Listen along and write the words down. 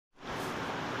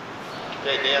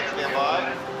Okay, Dan, stand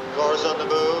by. Cars on the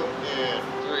move in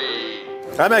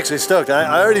 3. I'm actually stoked.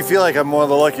 I already feel like I'm one of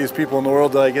the luckiest people in the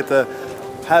world that I get to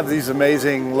have these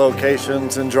amazing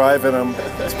locations and drive in them.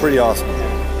 It's pretty awesome.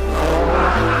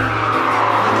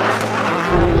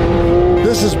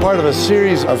 This is part of a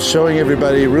series of showing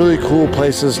everybody really cool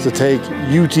places to take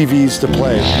UTVs to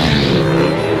play.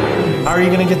 How are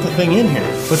you going to get the thing in here?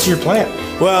 What's your plan?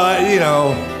 Well, you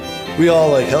know, we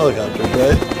all like helicopters,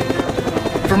 right?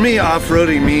 For me,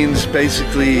 off-roading means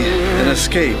basically an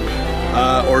escape,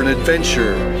 or an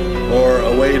adventure, or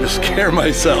a way to scare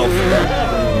myself.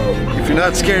 If you're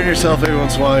not scaring yourself every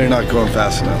once in a while, you're not going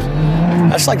fast enough.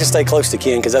 I just like to stay close to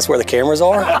Ken because that's where the cameras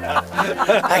are.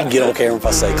 I can get on camera if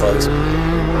I stay close.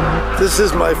 This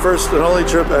is my first and only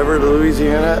trip ever to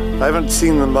Louisiana. I haven't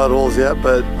seen the mud holes yet,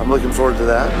 but I'm looking forward to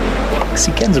that.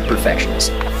 See, Ken's a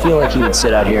perfectionist. I feel like he would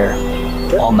sit out here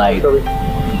all night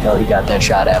until he got that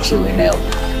shot absolutely nailed.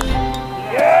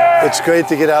 It's great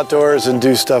to get outdoors and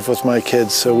do stuff with my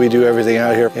kids, so we do everything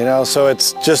out here, you know, so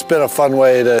it's just been a fun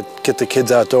way to get the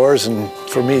kids outdoors and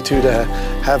for me too to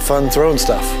have fun throwing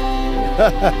stuff.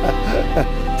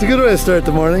 It's a good way to start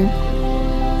the morning.